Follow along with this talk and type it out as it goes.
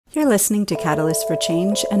You're listening to Catalyst for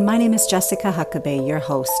Change, and my name is Jessica Huckabee, your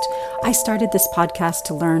host. I started this podcast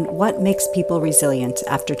to learn what makes people resilient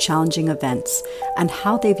after challenging events and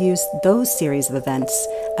how they've used those series of events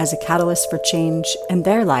as a catalyst for change in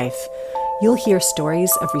their life. You'll hear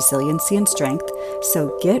stories of resiliency and strength,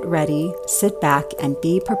 so get ready, sit back, and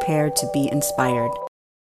be prepared to be inspired.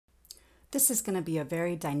 This is going to be a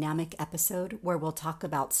very dynamic episode where we'll talk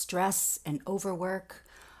about stress and overwork,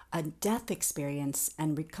 a death experience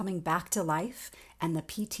and coming back to life, and the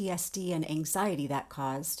PTSD and anxiety that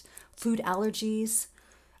caused, food allergies,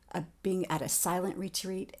 being at a silent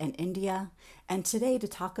retreat in India. And today, to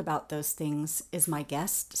talk about those things, is my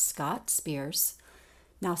guest, Scott Spears.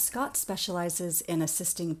 Now, Scott specializes in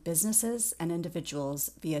assisting businesses and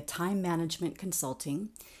individuals via time management consulting.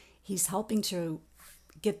 He's helping to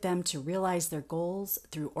get them to realize their goals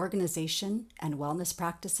through organization and wellness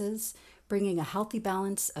practices, bringing a healthy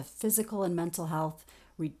balance of physical and mental health,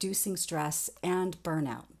 reducing stress and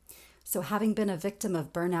burnout. So, having been a victim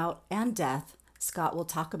of burnout and death, Scott will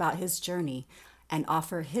talk about his journey and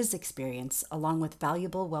offer his experience along with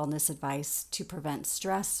valuable wellness advice to prevent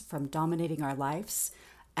stress from dominating our lives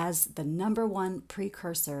as the number one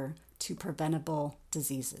precursor to preventable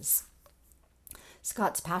diseases.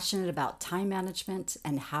 Scott's passionate about time management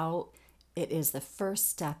and how it is the first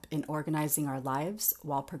step in organizing our lives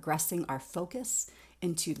while progressing our focus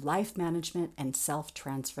into life management and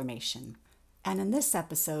self-transformation. And in this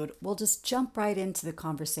episode, we'll just jump right into the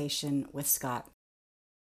conversation with Scott.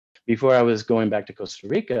 Before I was going back to Costa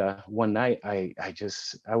Rica, one night I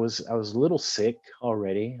was a little sick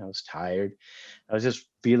already. I was tired. I was just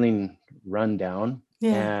feeling run down,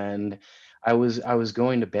 Yeah. and I was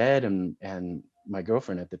going to bed, and my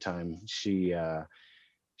girlfriend at the time, she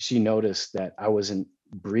noticed that I wasn't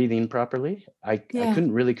breathing properly. I Yeah.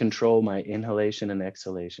 couldn't really control my inhalation and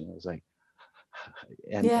exhalation. I was like,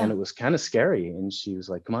 and Yeah. it was kind of scary. And she was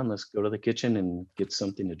like, "Come on, let's go to the kitchen and get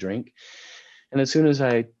something to drink." And as soon as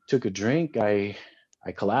I took a drink, I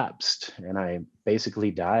collapsed and I basically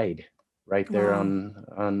died right there Wow.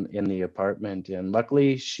 on in the apartment. And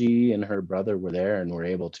luckily, she and her brother were there and were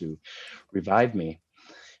able to revive me.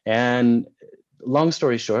 And long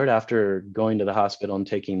story short, after going to the hospital and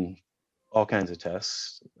taking all kinds of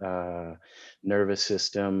tests, nervous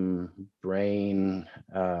system, brain,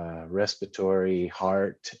 respiratory,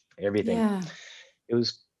 heart, everything, Yeah. it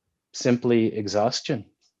was simply exhaustion.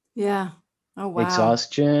 Yeah. Oh, wow.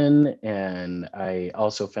 Exhaustion, and I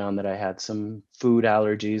also found that I had some food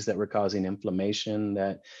allergies that were causing inflammation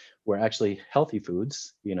that were actually healthy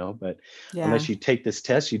foods, but Yeah. unless you take this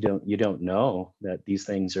test, you don't know that these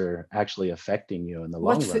things are actually affecting you in the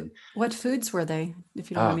What long fo- run. what foods were they,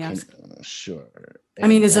 if you don't mind Oh, me asking? sure. I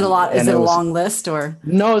mean, and is it a and lot? Is and it it a was long list or?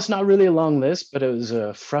 no, it's not really a long list, but it was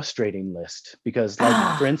a frustrating list because, like,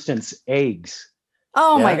 for Ah, instance, eggs.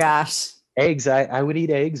 oh my Yeah. gosh. Eggs, I would eat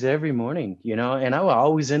eggs every morning, and I was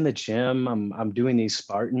always in the gym. I'm doing these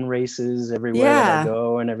Spartan races everywhere that I Yeah.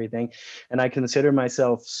 go and everything, and I consider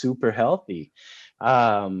myself super healthy.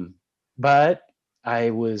 Um, but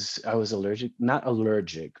I was allergic, not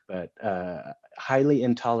allergic, but highly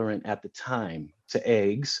intolerant at the time to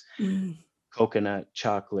eggs, Mm, coconut,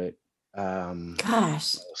 chocolate, gosh. what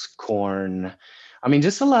else? Corn. I mean,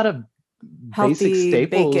 just a lot of basic Healthy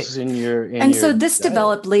bacon. staples in And so your this diet.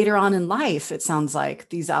 developed later on in life, it sounds like,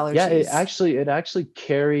 these Yeah, it allergies. actually it actually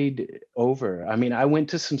carried over. I mean, I went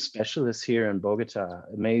to some specialists here in Bogota.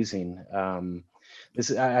 Amazing.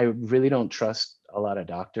 I really don't trust a lot of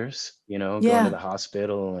doctors, going to Yeah. the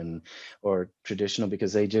hospital and or traditional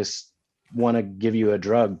because they just want to give you a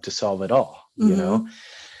drug to solve it all. Mm-hmm.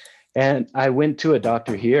 And I went to a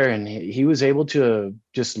doctor here, and he was able to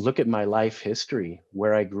just look at my life history,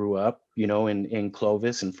 where I grew up, in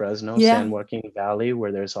Clovis and Fresno, Yeah. San Joaquin Valley,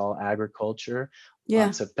 where there's all agriculture, Yeah.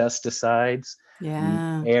 lots of pesticides,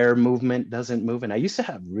 Yeah. air movement doesn't move. And I used to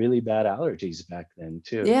have really bad allergies back then,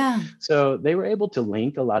 too. Yeah. So they were able to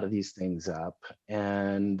link a lot of these things up.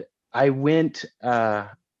 And I went,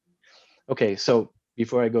 okay, so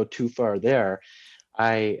before I go too far there,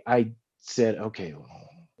 I said, okay, well,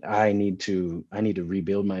 I need to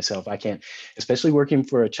rebuild myself. I can't, especially working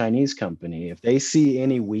for a Chinese company. If they see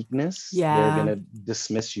any weakness, they're Yeah. gonna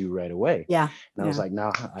dismiss you right away. Yeah. And I was Yeah. like,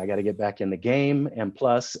 no, I got to get back in the game. And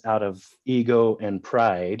plus, out of ego and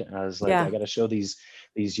pride, I was like, I Yeah. got to show these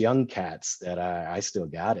young cats that I still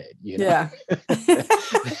got it. Yeah.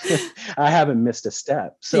 I haven't missed a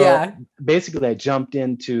step. So Yeah. basically, I jumped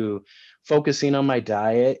into focusing on my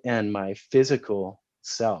diet and my physical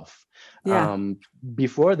self. Yeah.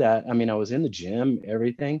 Before that, I mean, I was in the gym,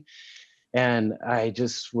 everything, and I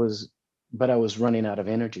just was. but I was running out of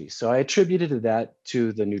energy. So I attributed that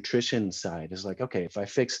to the nutrition side. It's like, okay, if I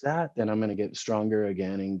fix that, then I'm going to get stronger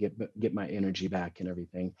again and get my energy back and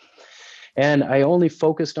everything. And I only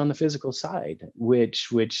focused on the physical side, which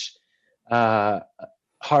uh,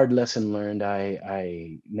 hard lesson learned.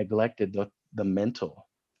 I neglected the mental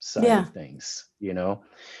side Yeah. of things.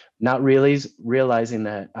 Not really realizing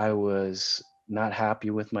that I was not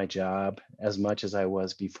happy with my job as much as I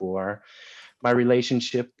was before. My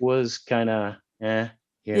relationship was kind of you know,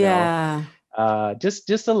 Yeah.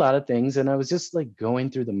 just a lot of things, and I was just like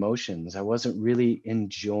going through the motions. I wasn't really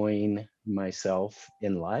enjoying myself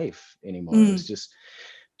in life anymore. It was Mm.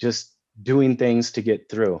 just doing things to get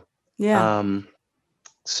through. Yeah. Um,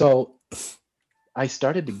 so I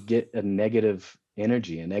started to get a negative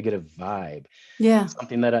energy, a negative vibe, Yeah.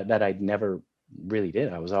 something that I'd never really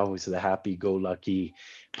did. I was always the happy-go-lucky,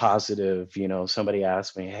 positive. Somebody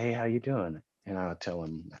asked me, "Hey, how you doing?" And I'll tell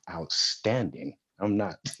them, "Outstanding." I'm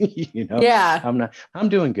not, Yeah. I'm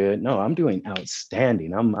doing good. No, I'm doing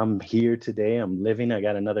outstanding. I'm here today. I'm living. I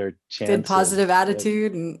got another Good chance of, positive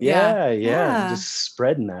attitude and yeah. yeah, Yeah. just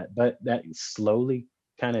spreading that. But that slowly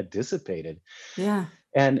kind of dissipated. Yeah.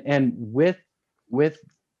 And with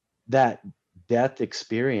that death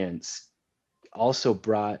experience also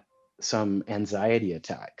brought some anxiety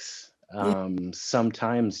attacks. Yeah.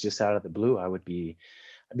 Sometimes just out of the blue, I'd be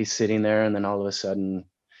sitting there, and then all of a sudden,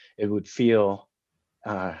 it would feel.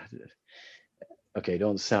 Uh, okay,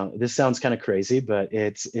 don't sound. This sounds kind of crazy, but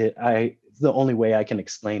it's the only way I can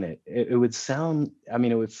explain it. It would sound. I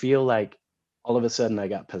mean, it would feel like all of a sudden I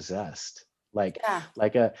got possessed. Like Yeah.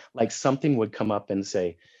 like something would come up and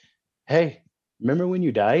say, "Hey, remember when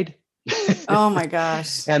you died?" Oh my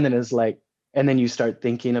gosh. And then it's like, and then you start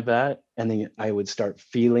thinking about it, and then I would start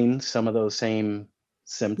feeling some of those same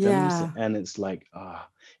symptoms, Yeah. and it's like,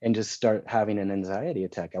 and just start having an anxiety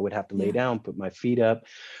attack. I would have to lay Yeah. down, put my feet up,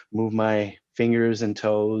 move my fingers and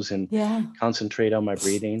toes, and Yeah. concentrate on my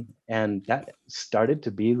breathing. And that started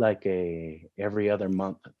to be like a every other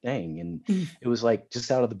month thing. And Mm. it was like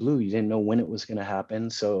just out of the blue. You didn't know when it was going to happen.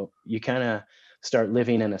 So you kind of start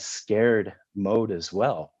living in a scared mode as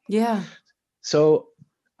well. Yeah. So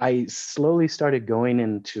I slowly started going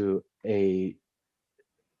into a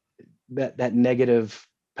that negative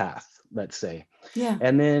path, let's say. Yeah.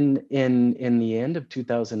 And then in the end of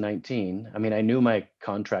 2019, I mean, I knew my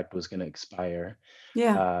contract was going to expire,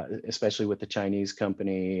 Yeah. especially with the Chinese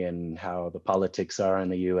company and how the politics are in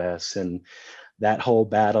the U.S. and that whole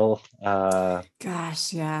battle.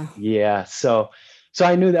 Gosh. Yeah. Yeah, so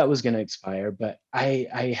I knew that was going to expire, but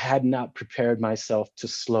I had not prepared myself to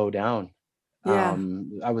slow down. Yeah.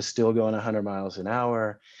 I was still going 100 miles an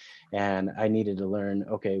hour, and I needed to learn,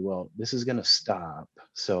 okay, well, this is going to stop.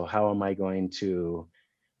 So how am I going to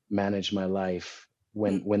manage my life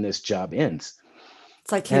Mm. when this job ends?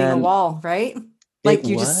 It's like hitting a And wall, right? Like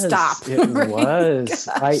you just stop, it right? was,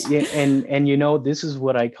 Gosh. yeah, and this is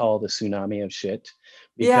what I call the tsunami of shit,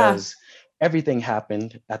 Yeah. because everything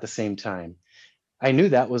happened at the same time. I knew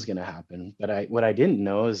that was going to happen, but I what I didn't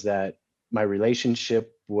know is that my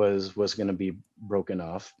relationship was going to be broken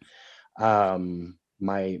off.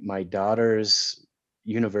 My daughter's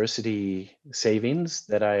university savings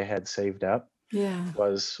that I had saved up Yeah.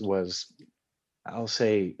 was I'll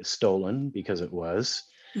say stolen, because it was.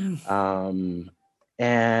 Mm. Um,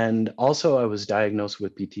 and also I was diagnosed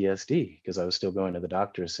with PTSD because I was still going to the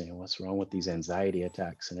doctor saying, "What's wrong with these anxiety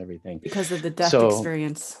attacks and everything?" Because of the death So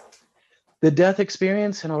experience. the death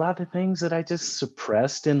experience and a lot of things that I just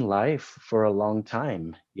suppressed in life for a long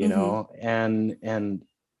time, Hmm. and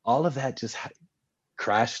all of that just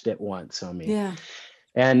crashed at once on me. Yeah.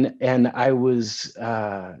 And I was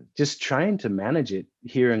just trying to manage it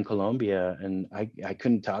here in Colombia, and I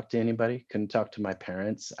couldn't talk to anybody, couldn't talk to my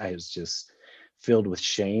parents. I was just filled with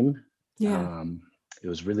shame. Yeah. Um, it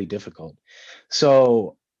was really difficult.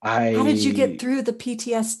 So How did you get I through the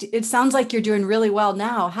PTSD? It sounds like you're doing really well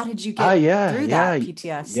now. How did you get yeah, through yeah, that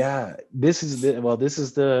PTS? yeah. This is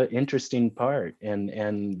the interesting part,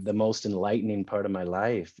 and the most enlightening part of my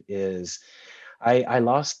life is I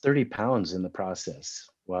lost 30 pounds in the process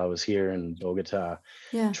while I was here in Bogota,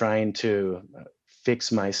 Yeah. trying to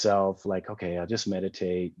fix myself. Like, okay, I'll just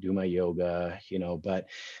meditate, do my yoga, but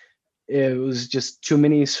it was just too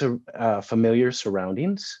many familiar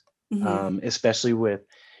surroundings, Hmm. especially with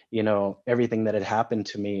everything that had happened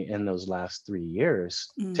to me in those last 3 years,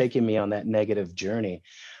 Mm. taking me on that negative journey.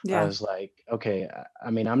 I Yeah. was like, okay, I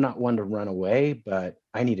mean, I'm not one to run away, but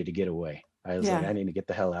I needed to get away. I was like, Yeah. I need to get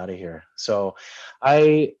the hell out of here. So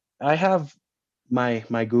I have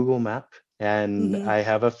my Google map, and Hmm. I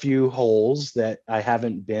have a few holes that I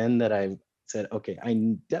haven't been, that I've said, okay,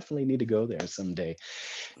 definitely need to go there someday.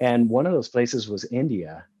 And one of those places was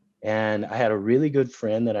India. And I had a really good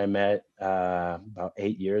friend that I met about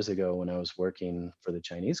 8 years ago when I was working for the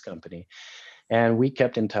Chinese company. And we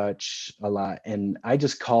kept in touch a lot. And I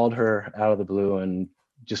just called her out of the blue and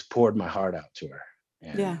just poured my heart out to her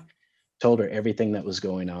and Yeah. told her everything that was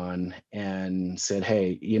going on and said,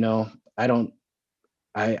 hey, I don't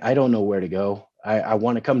I don't know where to go. I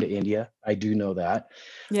want to come to India. I do know that.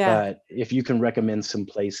 Yeah. But if you can recommend some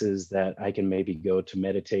places that I can maybe go to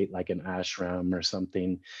meditate, like an ashram or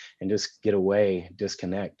something, and just get away,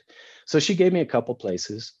 disconnect. So she gave me a couple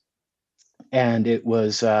places, and it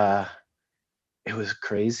was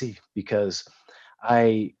crazy because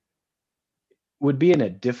I would be in a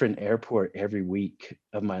different airport every week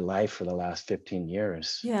of my life for the last 15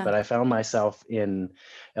 years. Yeah. But I found myself in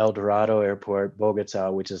El Dorado Airport, Bogota,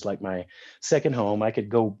 which is like my second home. I could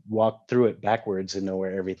go walk through it backwards and know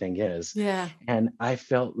where everything is. Yeah. And I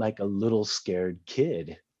felt like a little scared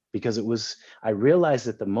kid because I realized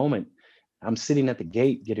at the moment I'm sitting at the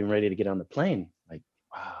gate getting ready to get on the plane. Like,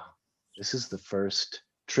 wow, this is the first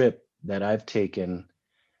trip that I've taken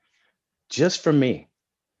just for me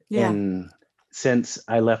Yeah. and since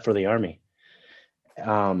I left for the army,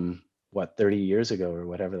 what, 30 years ago or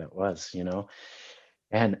whatever that was.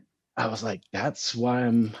 And I was like, that's why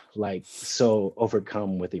I'm like so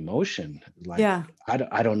overcome with emotion. Like, Yeah.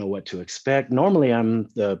 I don't know what to expect. Normally, I'm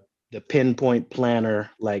the pinpoint planner.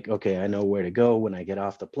 Like, okay, I know where to go when I get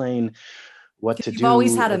off the plane, what to You've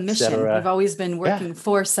always do, had a mission. You've etc. always been Yeah, working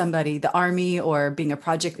for somebody, the army or being a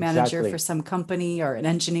project manager for exactly. some company or an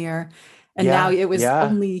engineer. And now Yeah, it was yeah.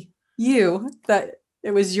 only you that it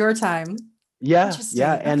was your time. Yeah, Interesting.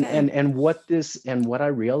 and Okay. what I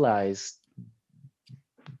realized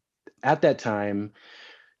at that time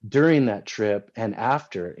during that trip and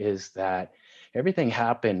after is that everything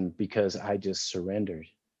happened because I just surrendered.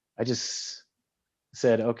 I just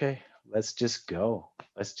said, okay, let's just go.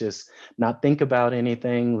 Let's just not think about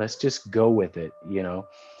anything. Let's just go with it.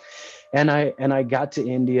 And I got to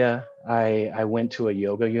India. I went to a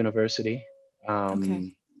yoga university. Okay.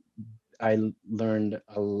 Um, learned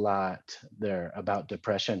a lot there about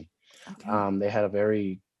depression. Okay. They had a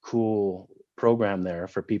very cool program there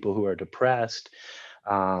for people who are depressed,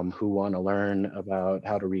 who want to learn about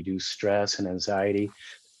how to reduce stress and anxiety.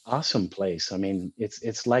 Awesome place. I mean,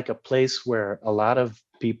 it's like a place where a lot of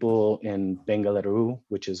people in Bengaluru,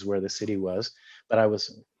 which is where the city was, but I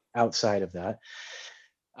was outside of that,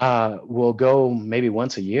 will go maybe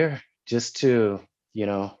once a year just to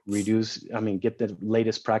reduce, I mean, get the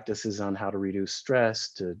latest practices on how to reduce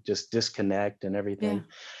stress, to just disconnect and Yeah. everything.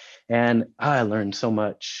 And I learned so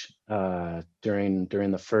much during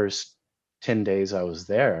the first 10 days I was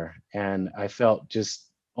there, and I felt just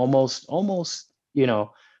almost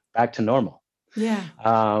back to normal. Yeah.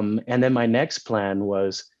 And then my next plan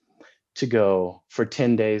was to go for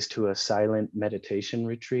 10 days to a silent meditation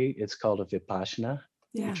retreat. It's called a Vipassana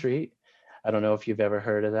Yeah. retreat. I don't know if you've ever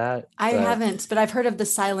heard of that, I but haven't, but I've heard of the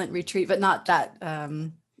silent retreat, but not that that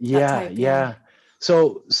yeah, type. Yeah. yeah.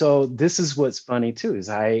 So this is what's funny too, is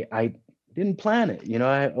I didn't plan it.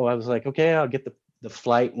 I was like, okay, I'll get the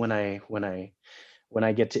flight when I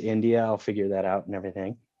get to India, I'll figure that out and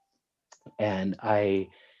everything. And I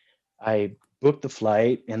booked the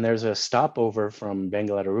flight, and there's a stopover from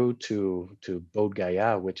Bengaluru to Bodh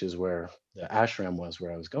Gaya, which is where the ashram was,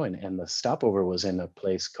 where I was going. And the stopover was in a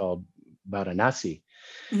place called Varanasi.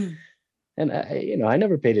 Mm. And I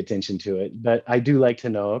never paid attention to it, but I do like to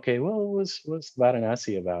know. Okay, well, what's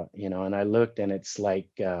Varanasi about? And I looked, and it's like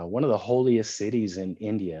one of the holiest cities in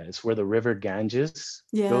India. It's where the river Ganges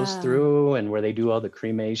goes Yeah. through, and where they do all the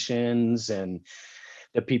cremations, and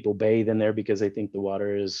the people bathe in there because they think the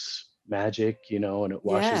water is magic, and it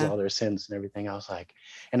washes Yeah. all their sins and everything. I was like,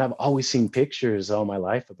 and I've always seen pictures all my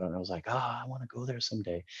life about it. I was like, I want to go there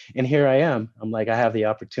someday. And here I am. I'm like, I have the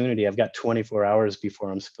opportunity. I've got 24 hours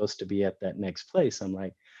before I'm supposed to be at that next place. I'm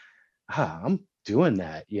like, I'm doing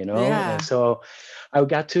that. And Yeah. so I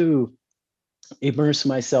got to immerse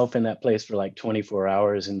myself in that place for like 24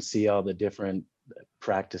 hours and see all the different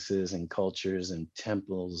practices and cultures and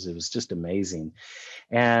temples. It was just amazing.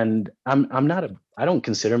 And I don't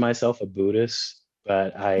consider myself a Buddhist,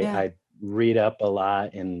 but I Yeah. I read up a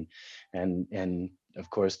lot and of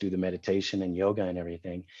course do the meditation and yoga and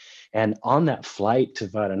everything. And on that flight to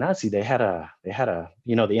Varanasi, they had a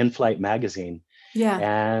the in-flight magazine, Yeah.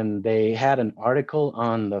 and they had an article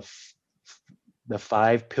on the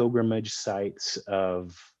five pilgrimage sites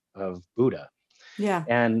of Buddha. Yeah.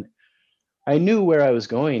 And I knew where I was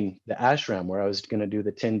going. The ashram where I was going to do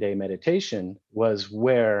the 10-day meditation was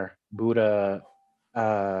where Buddha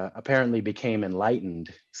apparently became enlightened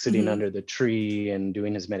sitting Mm-hmm. under the tree and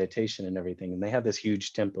doing his meditation and everything. And they have this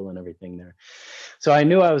huge temple and everything there. So I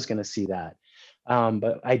knew I was going to see that.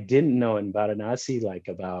 But I didn't know in Varanasi, like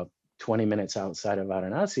about 20 minutes outside of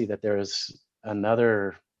Varanasi, that there was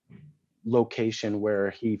another location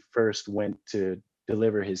where he first went to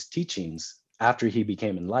deliver his teachings after he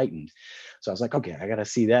became enlightened. So I was like, okay, I got to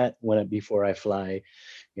see that before I fly,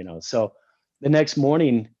 So the next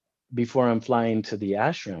morning, before I'm flying to the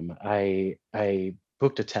ashram, I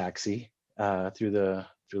booked a taxi through the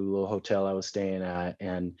little hotel I was staying at,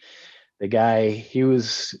 and the guy, he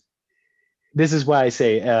was. This is why I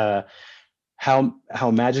say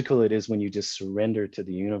how magical it is when you just surrender to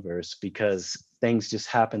the universe, because things just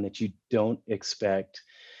happen that you don't expect,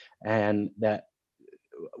 and that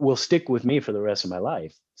will stick with me for the rest of my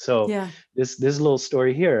life. So Yeah. this little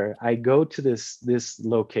story here, I go to this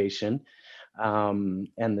location,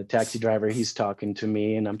 and the taxi driver, he's talking to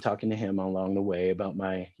me and I'm talking to him along the way about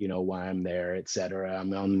my, why I'm there, etc.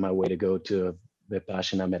 I'm on my way to go to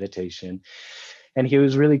Vipassana meditation, and he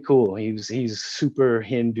was really cool. He's super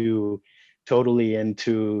Hindu, totally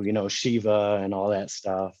into, Shiva and all that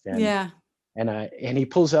stuff. Yeah. And he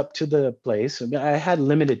pulls up to the place. I had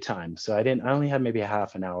limited time, so I only had maybe a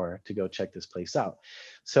half an hour to go check this place out.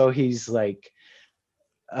 So he's like,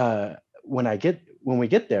 uh, when we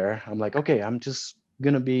get there, I'm like, okay, I'm just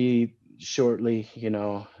gonna be shortly,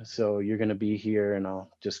 so you're gonna be here, and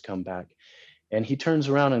I'll just come back. And he turns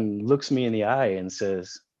around and looks me in the eye and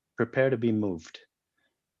says, "Prepare to be moved."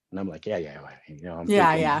 And I'm like, yeah, I'm Yeah.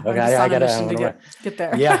 thinking, Yeah. okay, I'm just on a I mission to want to, get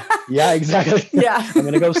there. yeah, exactly. Yeah. I'm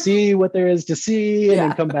gonna go see what there is to see, and then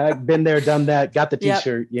Yeah. come back. Been there, done that. Got the Yep.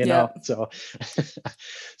 T-shirt, Yep. So,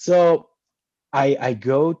 so I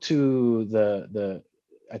go to the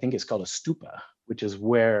I think it's called a stupa, which is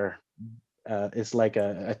where it's like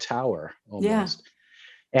a tower Yeah. almost,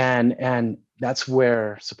 and that's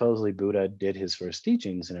where supposedly Buddha did his first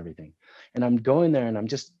teachings and everything. And I'm going there and I'm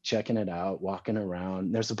just checking it out, walking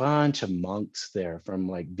around. There's a bunch of monks there from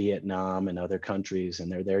like Vietnam and other countries, and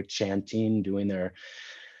they're there chanting, doing their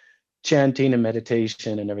chanting and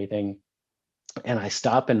meditation and everything. And I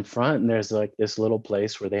stop in front, and there's like this little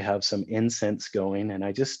place where they have some incense going, and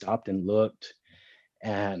I just stopped and looked,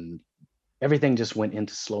 and everything just went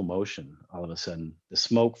into slow motion all of a sudden. The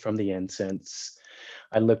smoke from the incense,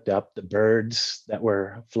 I looked up, the birds that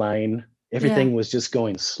were flying, Yeah. everything was just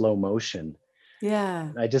going slow motion.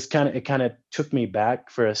 Yeah. And it kind of took me back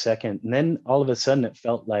for a second. And then all of a sudden it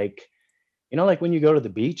felt like, like when you go to the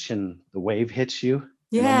beach and the wave hits you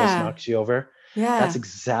and almost Yeah. knocks you over. That's Yeah.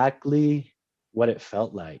 exactly what it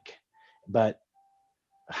felt like. But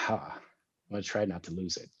I'm going to try not to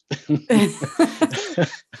lose it.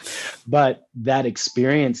 But that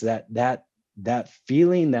experience, that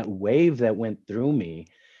feeling, that wave that went through me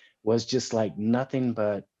was just like nothing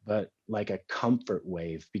but like a comfort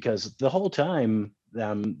wave, because the whole time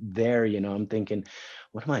I'm there, I'm thinking,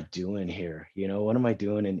 what am I doing here? What am I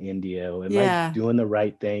doing in India? Am I Yeah. doing the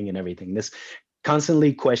right thing and everything? This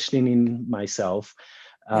constantly questioning myself,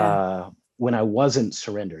 Yeah. when I wasn't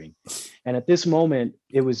surrendering. And at this moment,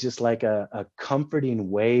 it was just like a comforting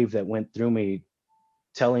wave that went through me,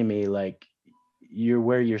 telling me like, you're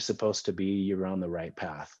where you're supposed to be, you're on the right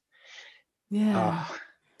path. Yeah. Oh,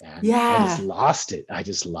 and I just Yeah. lost it.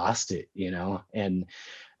 And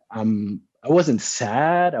I wasn't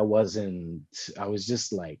sad. I was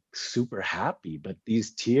just like super happy, but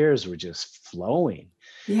these tears were just flowing,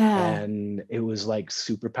 Yeah. and it was like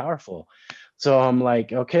super powerful. So I'm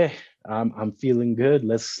like, okay, I'm feeling good.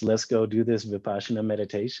 Let's go do this Vipassana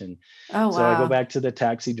meditation. Oh, So I go wow. back to the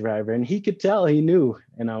taxi driver, and he could tell, he knew.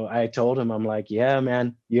 And I told him, I'm like, yeah,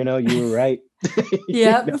 man, you were right. You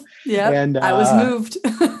Yep. know? Yep. And I was moved.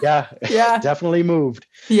 yeah, Yeah. definitely moved.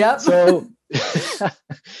 Yep. So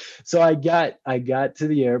so I got to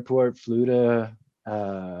the airport, flew to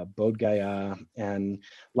Bodh Gaya, and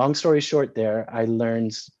long story short, there I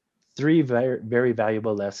learned three very very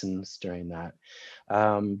valuable lessons during that.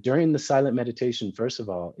 During the silent meditation, first of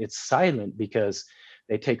all, it's silent because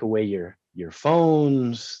they take away your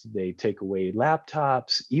phones, they take away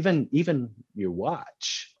laptops, even your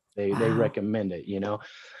watch. They Wow. recommend it,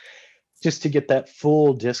 just to get that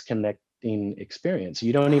full disconnecting experience.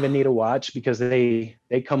 You don't even need a watch, because they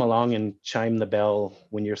come along and chime the bell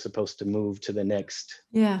when you're supposed to move to the next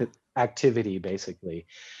Yeah. activity, basically,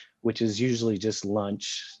 which is usually just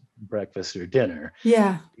lunch, breakfast, or dinner,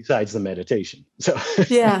 Yeah. besides the meditation. So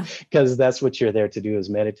Yeah. because that's what you're there to do, is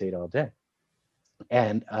meditate all day.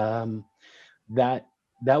 And that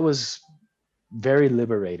that was very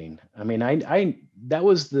liberating. I mean, I that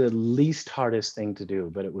was the least hardest thing to do,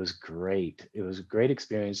 but it was great. It was a great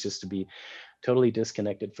experience just to be totally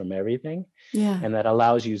disconnected from everything, Yeah. and that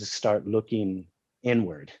allows you to start looking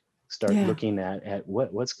inward, start Yeah. looking at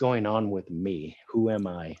what's going on with me. Who am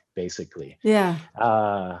I, basically? Yeah.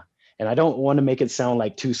 Uh, and I don't want to make it sound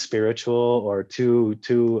like too spiritual or too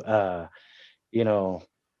you know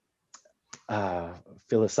uh,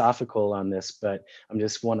 philosophical on this, but I'm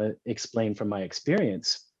just want to explain from my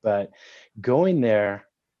experience. But going there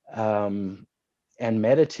um, and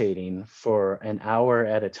meditating for an hour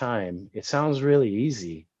at a time, it sounds really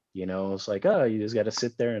easy. It's like, oh, you just got to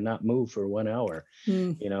sit there and not move for 1 hour,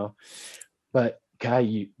 Mm. you know. But God,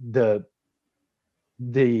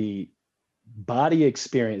 the body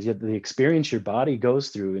experience, the experience your body goes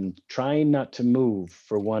through, and trying not to move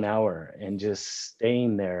for 1 hour and just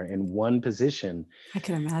staying there in one position I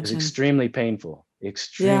can is imagine. extremely painful,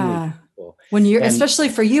 extremely Yeah. painful. When you're, And especially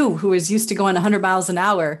for you who is used to going 100 miles an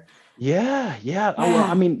hour. yeah, yeah. Well, I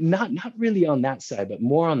Yeah. mean, not really on that side, but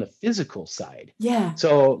more on the physical side. Yeah.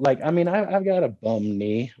 So, like, I mean, I've got a bum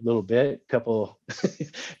knee a little bit, couple,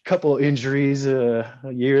 couple injuries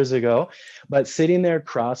years ago, but sitting there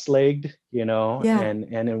cross-legged, Yeah. and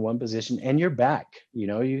in one position, and your back,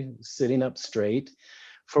 you sitting up straight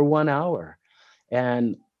for 1 hour,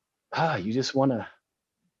 and you just want to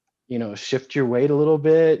shift your weight a little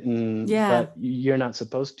bit, Yeah. but you're not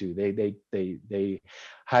supposed to. They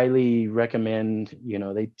highly recommend,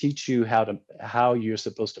 they teach you how you're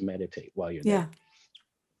supposed to meditate while you're Yeah.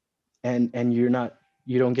 there. And you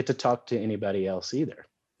don't get to talk to anybody else either.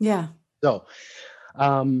 Yeah. So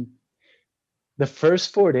um the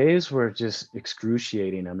first 4 days were just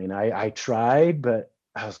excruciating. I mean, I tried, but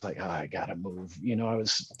I was like, oh, I gotta move. I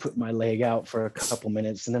was put my leg out for a couple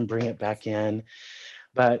minutes and then bring it back in.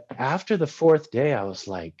 But after the fourth day, I was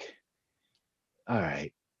like, all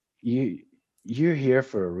right, you you're here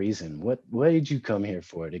for a reason. What did you come here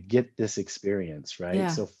for? To get this experience, right? Yeah.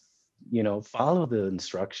 So, follow the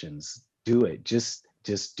instructions. Do it. Just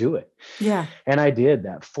do it. Yeah. And I did.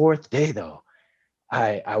 That fourth day though,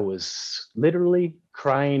 I was literally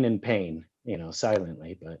crying in pain,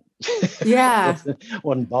 silently, but Yeah.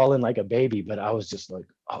 wasn't bawling like a baby, but I was just like,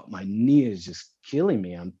 oh, my knee is just killing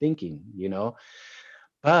me. I'm thinking,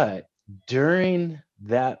 but during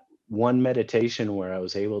that one meditation where I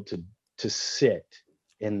was able to sit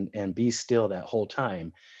and be still that whole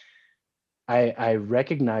time, I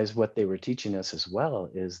recognized what they were teaching us as well,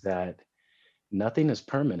 is that nothing is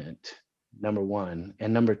permanent, number one.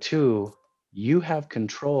 And number two, you have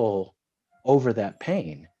control over that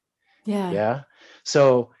pain. Yeah. Yeah.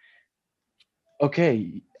 So,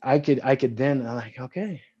 okay, I could then, I'm like,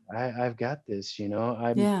 okay, I've got this,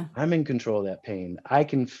 Yeah. I'm in control of that pain. I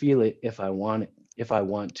can feel it if I want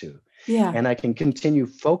to. Yeah. And I can continue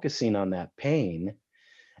focusing on that pain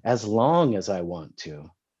as long as I want to.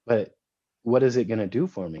 But what is it going to do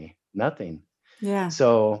for me? Nothing. Yeah.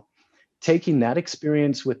 So taking that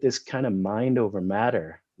experience with this kind of mind over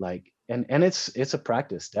matter, like, and it's a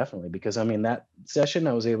practice, definitely, because I mean, that session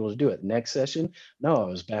I was able to do it. Next session, no, I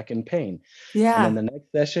was back in pain. And then Yeah. the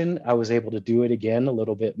next session I was able to do it again a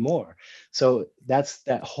little bit more. So that's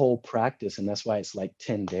that whole practice, and that's why it's like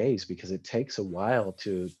 10 days, because it takes a while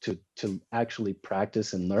to actually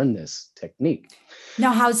practice and learn this technique.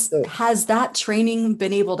 Now, So has that training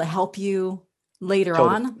been able to help you later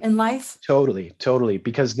totally, on in life? totally,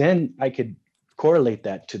 because then I could correlate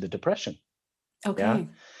that to the depression. Yeah, Okay.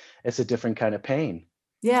 it's a different kind of pain.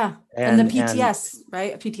 Yeah. And the And PTS,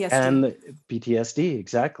 right? PTSD. and PTSD,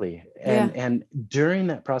 exactly. Yeah. And during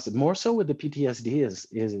that process, more so with the PTSD,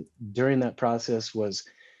 is during that process was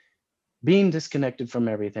being disconnected from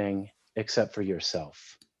everything except for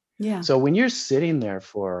yourself. Yeah. So when you're sitting there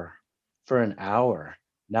for an hour,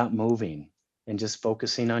 not moving, and just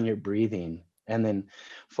focusing on your breathing, and then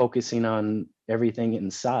focusing on everything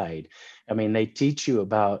inside, I mean, they teach you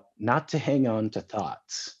about not to hang on to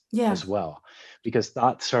thoughts Yeah. as well, because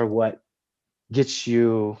thoughts are what gets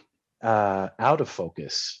you out of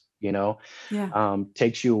focus, Yeah.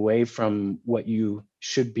 takes you away from what you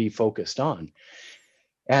should be focused on.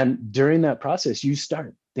 And during that process, you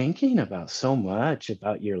start thinking about so much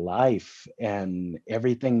about your life and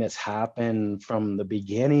everything that's happened from the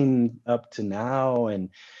beginning up to now. And,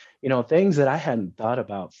 things that I hadn't thought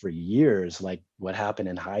about for years, like what happened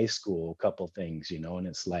in high school, a couple things, and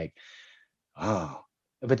it's like, oh,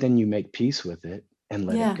 but then you make peace with it and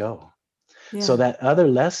let it Yeah. go. So Yeah. that other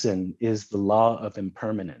lesson is the law of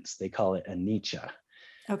impermanence. They call it anicca,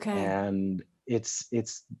 Okay. and it's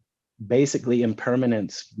basically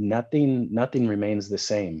impermanence. Nothing remains the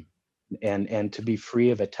same. and to be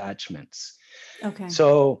free of attachments. Okay.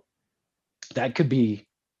 So that could be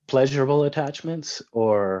pleasurable attachments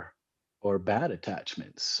or bad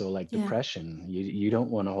attachments. So like Yeah. depression, you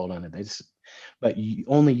don't want to hold on to this, but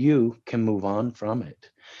only you can move on from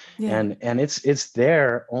it. Yeah. And it's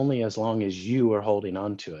there only as long as you are holding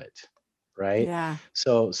on to it, right? Yeah.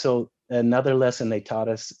 So another lesson they taught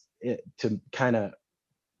us, to kind of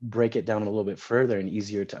break it down a little bit further and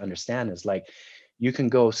easier to understand, is like, you can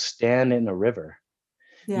go stand in a river.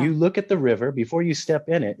 Yeah. You look at the river before you step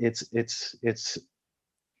in it.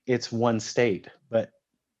 It's one state, but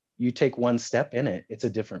you take one step in it, it's a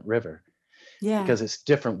different river, Yeah. because it's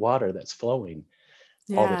different water that's flowing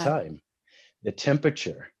all the Yeah. time. The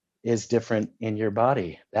temperature is different in your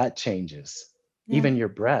body, that changes. Yeah. Even your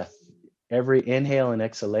breath, every inhale and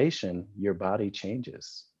exhalation, your body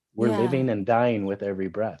changes. We're Yeah. living and dying with every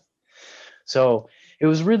breath. So it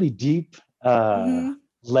was really deep uh, Mm-hmm.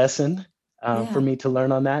 lesson for Yeah. me to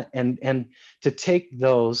learn on that, and to take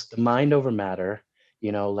those, the mind over matter.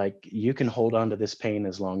 Like, you can hold on to this pain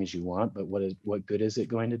as long as you want, but what good is it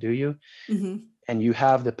going to do you? Mm-hmm. And you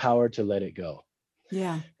have the power to let it go.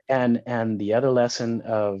 Yeah. And the other lesson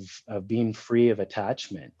of being free of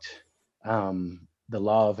attachment, the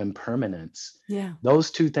law of impermanence, Yeah. those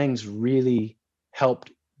two things really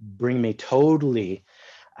helped bring me totally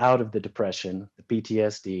out of the depression, the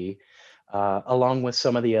PTSD, along with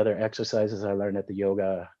some of the other exercises I learned at the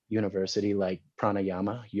yoga university, like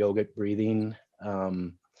pranayama, yogic breathing.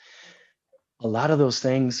 A lot of those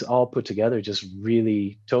things all put together just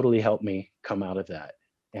really totally helped me come out of that.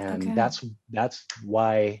 And Okay. that's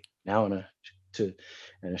why now, to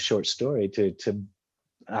in a short story, to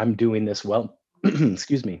I'm doing this,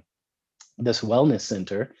 excuse me, this wellness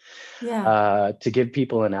center, Yeah. to give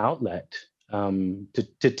people an outlet,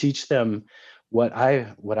 to teach them what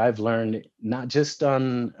I've learned, not just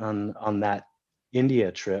on that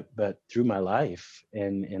India trip, but through my life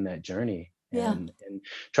and in that journey, Yeah. and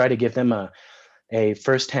try to give them a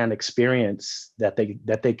firsthand experience that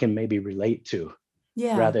they can maybe relate to,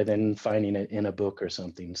 Yeah. rather than finding it in a book or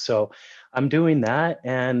something. So I'm doing that,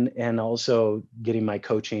 and also getting my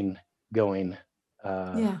coaching going,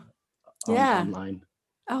 uh, Yeah. Yeah. online.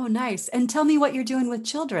 Oh, nice. And tell me what you're doing with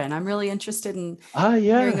children. I'm really interested in hearing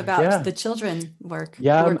Yeah, about yeah. the children work,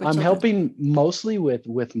 Yeah, the I'm work with I'm children. helping mostly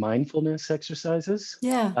with mindfulness exercises.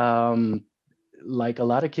 Yeah. Um, like a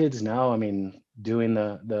lot of kids now, I mean, doing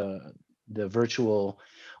the virtual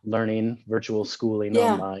learning, virtual schooling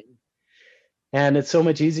Yeah. online. And it's so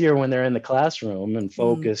much easier when they're in the classroom and Mm.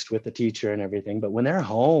 focused with the teacher and everything. But when they're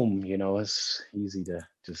home, it's easy to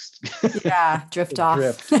just Yeah. Drift off.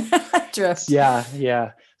 drift. Drift. Yeah,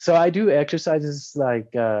 yeah. So I do exercises like,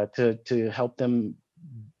 to help them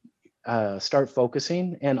start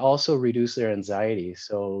focusing and also reduce their anxiety.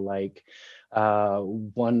 So like,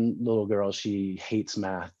 one little girl, she hates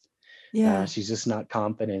math. Yeah. She's just not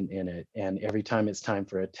confident in it. And every time it's time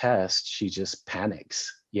for a test, she just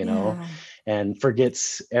panics, Yeah. and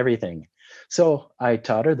forgets everything. So I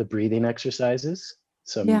taught her the breathing exercises,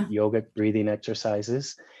 some Yeah. yogic breathing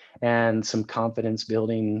exercises, and some confidence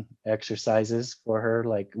building exercises for her,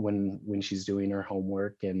 like when she's doing her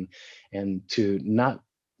homework, and to not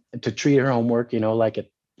to treat her homework,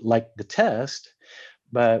 like the test,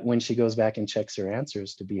 but when she goes back and checks her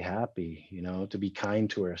answers, to be happy, to be kind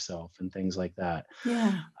to herself and things like that.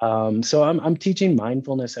 Yeah. So I'm teaching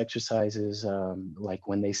mindfulness exercises, like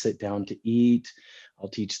when they sit down to eat. I'll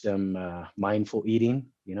teach them mindful eating,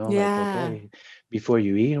 like, Yeah. okay, before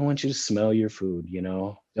you eat, I want you to smell your food.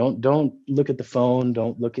 Don't look at the phone,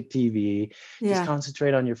 don't look at TV, just Yeah.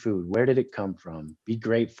 concentrate on your food. Where did it come from? Be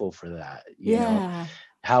grateful for that. Yeah.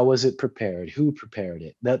 How was it prepared? Who prepared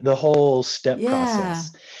it? The whole step Yeah.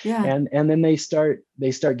 process. Yeah. And then they start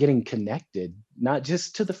getting connected, not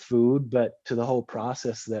just to the food, but to the whole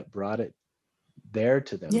process that brought it there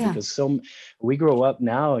to them. Yeah. Because we grow up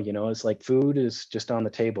now, it's like food is just on the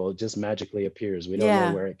table, it just magically appears, we don't know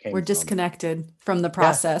Yeah. where it We're came from. disconnected from the Yeah,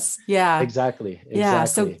 process. Yeah. exactly, Yeah.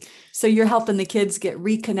 So exactly. so you're helping the kids get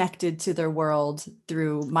reconnected to their world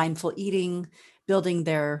through mindful eating, building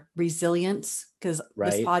their resilience, because this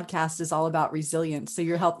Right, podcast is all about resilience. So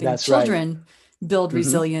you're helping that's right. children build Hmm.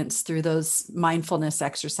 resilience through those mindfulness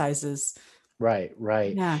exercises. Right,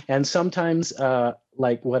 right. Yeah. And sometimes,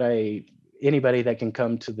 like, anybody that can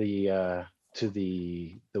come to the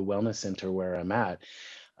wellness center where I'm at,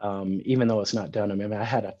 even though it's not done. I mean, I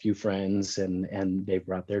had a few friends, and they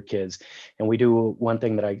brought their kids, and we do one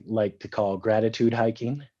thing that I like to call gratitude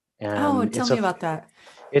hiking. Oh, And tell me about that.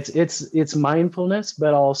 it's mindfulness,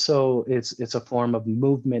 but also it's a form of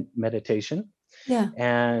movement meditation. Yeah.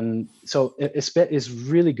 And so it's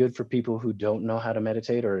really good for people who don't know how to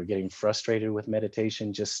meditate or are getting frustrated with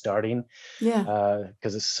meditation just starting, Yeah.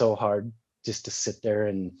 because it's so hard just to sit there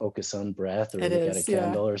and focus on breath or It look at a is. Yeah.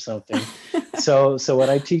 candle or something. So what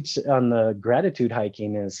I teach on the gratitude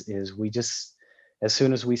hiking is we just, as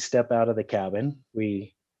soon as we step out of the cabin,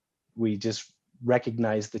 we just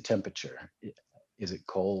recognize the temperature. Is it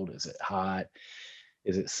cold? Is it hot?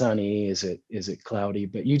 Is it sunny? Is it cloudy?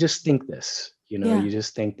 But you just think this, Yeah. you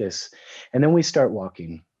just think this. And then we start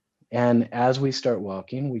walking. And as we start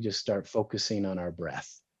walking, we just start focusing on our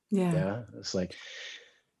breath. Yeah. Yeah. It's like,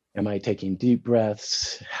 am I taking deep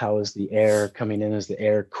breaths? How is the air coming in? Is the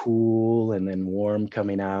air cool and then warm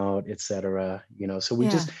coming out, etc.? So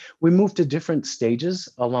Yeah. we move to different stages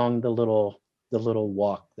along the little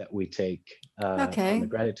walk that we take on the Okay.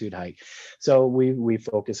 gratitude hike. So we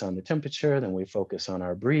focus on the temperature, then we focus on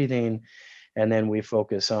our breathing, and then we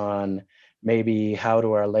focus on maybe how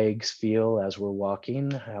do our legs feel as we're walking,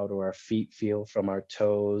 how do our feet feel from our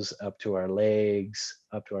toes up to our legs,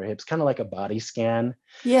 up to our hips, kind of like a body scan.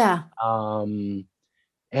 Yeah. um,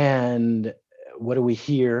 and what do we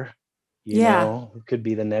hear? Yeah. It could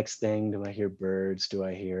be the next thing. Do I hear birds? Do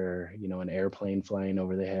I hear, an airplane flying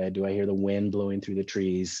over the head? Do I hear the wind blowing through the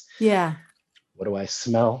trees? Yeah. What do I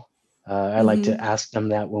smell? I like to Mm-hmm. ask them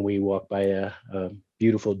that when we walk by a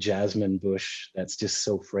beautiful jasmine bush that's just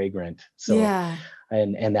so fragrant. So, Yeah.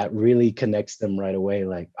 and that really connects them right away.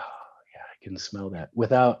 Like, oh yeah, I can smell that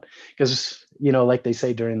without, because like they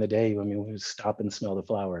say during the day, I mean, we stop and smell the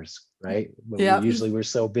flowers, right? But Yeah. we're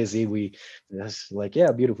so busy, we just like,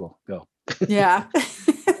 yeah, beautiful, go. Yeah.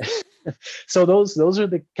 So those are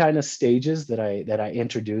the kind of stages that I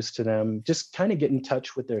introduce to them, just kind of get in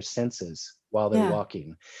touch with their senses while they're Yeah.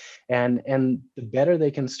 walking. And the better they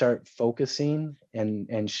can start focusing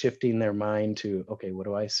and shifting their mind to, okay, what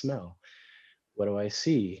do I smell? What do I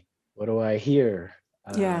see? What do I hear?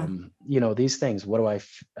 Yeah. These things. What do I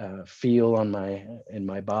feel in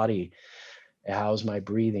my body? How's my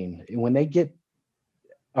breathing? When they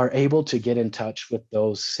are able to get in touch with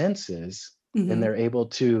those senses, then Mm-hmm. they're able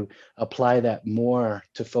to apply that more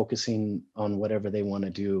to focusing on whatever they want to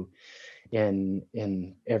do in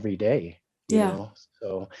every day. you Yeah. know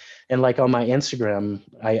so, and like on my Instagram,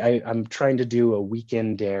 I'm trying to do a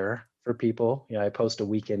weekend dare for people. I post a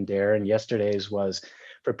weekend dare, and yesterday's was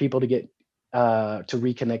for people to get to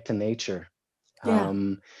reconnect to nature. Yeah.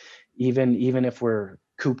 um, even if we're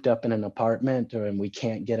cooped up in an apartment and we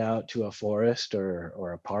can't get out to a forest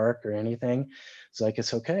or a park or anything,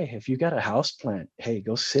 it's okay if you got a house plant. Hey,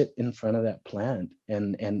 go sit in front of that plant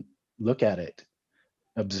and look at it,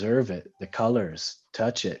 observe it, the colors,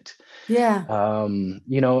 touch it, Yeah.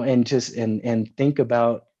 and just and think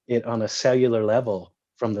about it on a cellular level,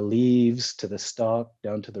 from the leaves to the stalk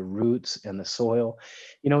down to the roots and the soil.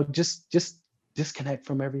 Just disconnect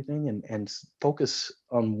from everything and focus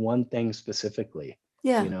on one thing specifically.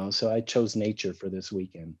 Yeah. So I chose nature for this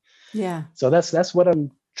weekend. Yeah. So that's what I'm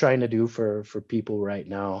trying to do for people right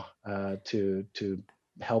now, to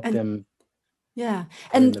help And them yeah.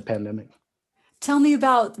 during And the pandemic. tell me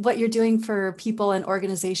about what you're doing for people and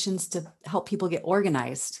organizations to help people get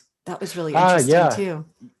organized. That was really interesting Yeah. too.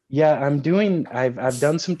 Yeah, I've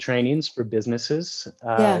done some trainings for businesses.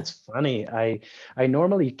 Yeah. It's funny. I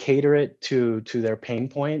normally cater it to their pain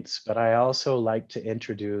points, but I also like to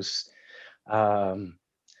introduce um,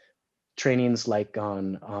 trainings like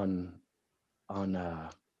on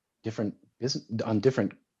different business, on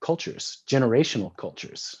different cultures, generational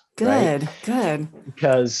cultures, right? Good. Good.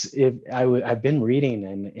 Because I've been reading,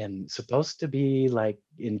 and supposed to be like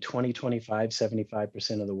in 2025,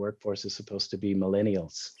 75% of the workforce is supposed to be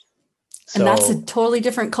millennials. And that's a So totally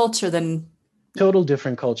different culture than, total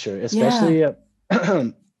different culture, yeah.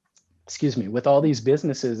 especially excuse me, with all these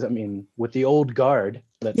businesses. I mean, with the old guard,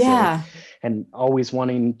 let's say, Yeah. and always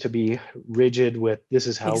wanting to be rigid with, this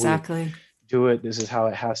is how we Exactly. do it, this is how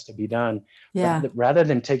it has to be done, Yeah. rather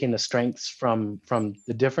than taking the strengths from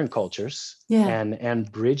the different cultures Yeah.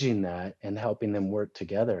 and bridging that and helping them work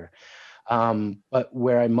together. But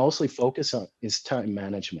where I mostly focus on is time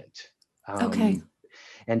management. Okay. um,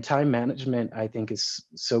 and time management, I think, is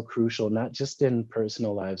so crucial, not just in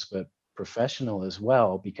personal lives but professional as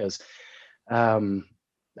well, because um,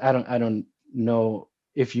 I don't know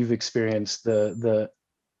if you've experienced the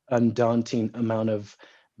undaunting amount of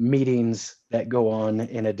meetings that go on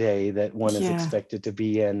in a day that one is Yeah. expected to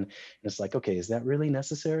be in. And it's like, okay, is that really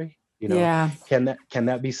necessary? Yeah. Can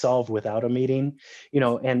that be solved without a meeting?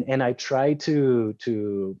 And I try to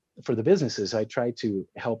for the businesses, I try to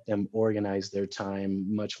help them organize their time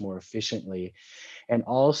much more efficiently, and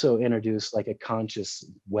also introduce like a conscious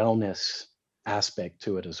wellness aspect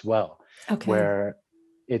to it as well, Okay. where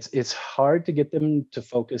it's hard to get them to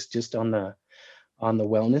focus just on the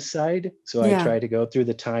wellness side. So I Yeah. try to go through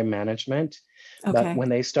the time management. But Okay. when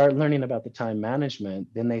they start learning about the time management,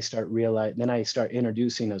 then they start realize. Then I start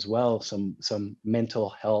introducing as well some mental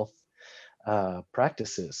health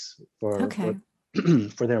practices for Okay.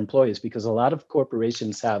 for their employees, because a lot of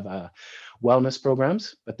corporations have wellness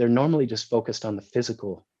programs, but they're normally just focused on the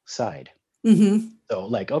physical side. Mm-hmm. So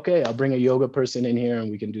like, okay, I'll bring a yoga person in here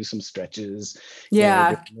and we can do some stretches,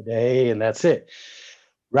 Yeah. during the day, and that's it.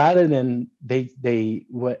 Rather than they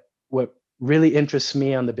what really interests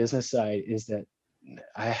me on the business side is that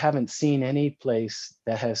I haven't seen any place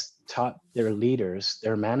that has taught their leaders,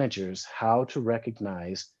 their managers, how to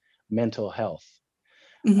recognize mental health,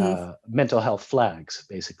 Mm-hmm. mental health flags,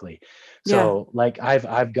 basically. Yeah. So, like,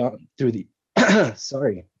 I've gone through the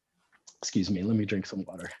sorry, excuse me, let me drink some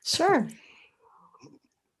water. Sure.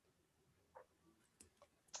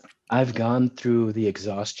 I've gone through the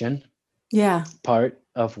exhaustion Yeah. part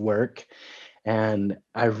of work, and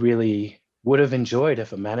I really would have enjoyed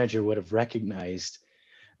if a manager would have recognized,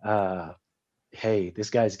 uh, hey, this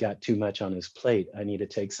guy's got too much on his plate. I need to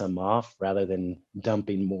take some off, rather than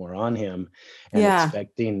dumping more on him and Yeah.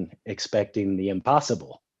 expecting the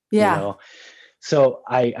impossible, you Yeah. know. So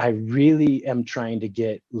I really am trying to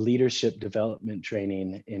get leadership development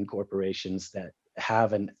training in corporations that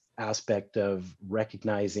have an aspect of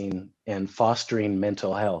recognizing and fostering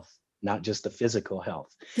mental health, not just the physical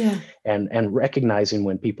health, Yeah. and recognizing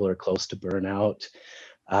when people are close to burnout,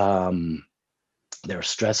 um, their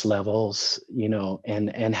stress levels,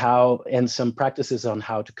 and how, and some practices on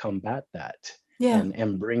how to combat that, Yeah.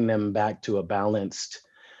 and bring them back to a balanced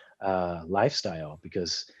lifestyle,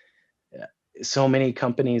 because so many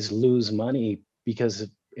companies lose money because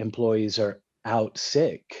employees are out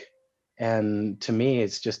sick. And to me,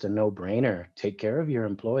 it's just a no-brainer. Take care of your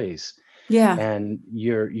employees Yeah. and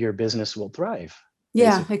your business will thrive,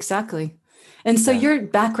 Yeah, basically. exactly. And so Yeah. your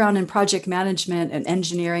background in project management and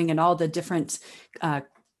engineering and all the different uh,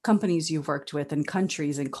 companies you've worked with and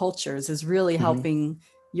countries and cultures is really Mhm. helping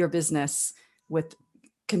your business with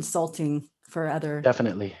consulting for other.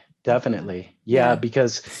 Definitely. Yeah. Definitely. Yeah, Yeah.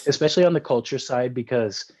 because especially on the culture side,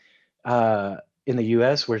 because uh, in the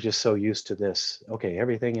US, we're just so used to this. Okay,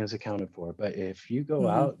 everything is accounted for. But if you go Hmm.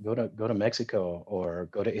 out, go to Mexico or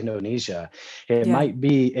go to Indonesia, it Yeah. might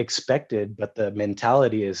be expected, but the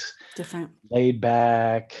mentality is Different. laid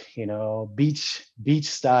back, beach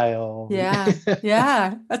style. Yeah.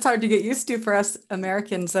 Yeah. That's hard to get used to for us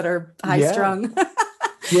Americans that are high Yeah. strung.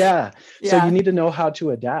 Yeah. So you Yeah. need to know how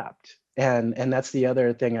to adapt. And that's the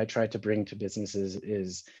other thing I try to bring to businesses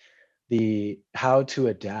is the how to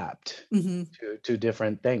adapt Hmm. to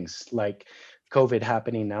different things, like COVID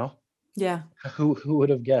happening now. Yeah. Who would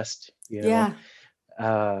have guessed, Yeah.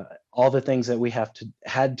 all the things that we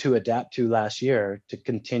had to adapt to last year to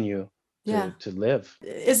continue Yeah. to live.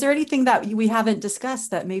 Is there anything that we haven't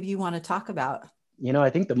discussed that maybe you want to talk about? I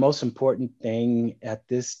think the most important thing at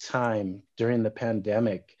this time during the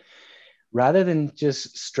pandemic, rather than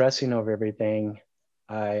just stressing over everything,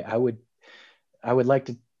 I would like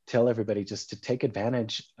to tell everybody just to take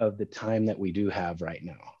advantage of the time that we do have right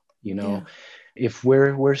now. You Yeah. know, if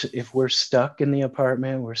we're stuck in the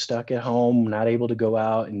apartment, we're stuck at home, not able to go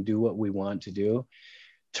out and do what we want to do,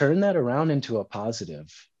 turn that around into a positive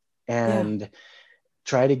Yeah. and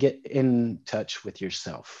try to get in touch with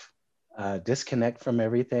yourself. Disconnect from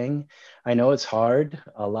everything. I know it's hard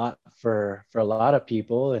a lot for a lot of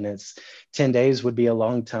people, and it's 10 days would be a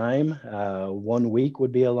long time. 1 week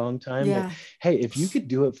would be a long time. But Yeah. hey, if you could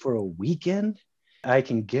do it for a weekend, I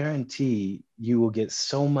can guarantee you will get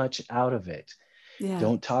so much out of it. Yeah.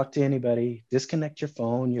 Don't talk to anybody. Disconnect your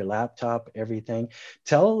phone, your laptop, everything.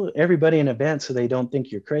 Tell everybody in advance so they don't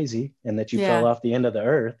think you're crazy and that you fell Yeah. off the end of the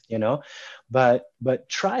earth. But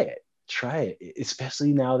try it. Try it,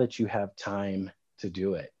 especially now that you have time to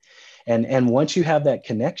do it. And once you have that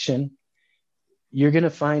connection, you're going to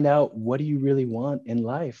find out, what do you really want in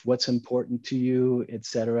life, what's important to you,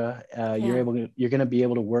 etc. Yeah. You're going to be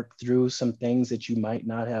able to work through some things that you might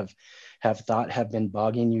not have thought have been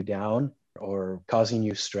bogging you down or causing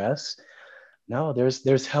you stress. No,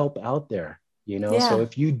 there's help out there. So Yeah.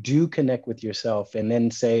 if you do connect with yourself and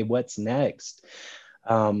then say, what's next,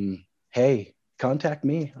 hey, contact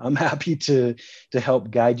me. I'm happy to help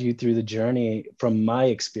guide you through the journey from my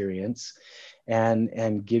experience,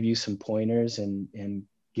 and give you some pointers, and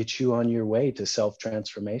get you on your way to self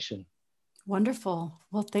transformation. Wonderful.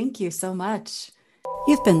 Well, thank you so much.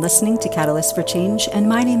 You've been listening to Catalyst for Change, and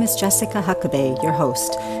my name is Jessica Huckabee, your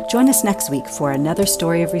host. Join us next week for another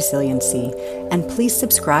story of resiliency. And please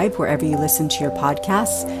subscribe wherever you listen to your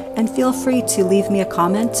podcasts, and feel free to leave me a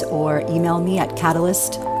comment or email me at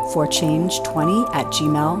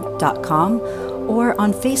catalystforchange20@gmail.com, or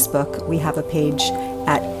on Facebook, we have a page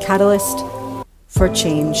at Catalyst for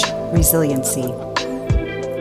Change Resiliency.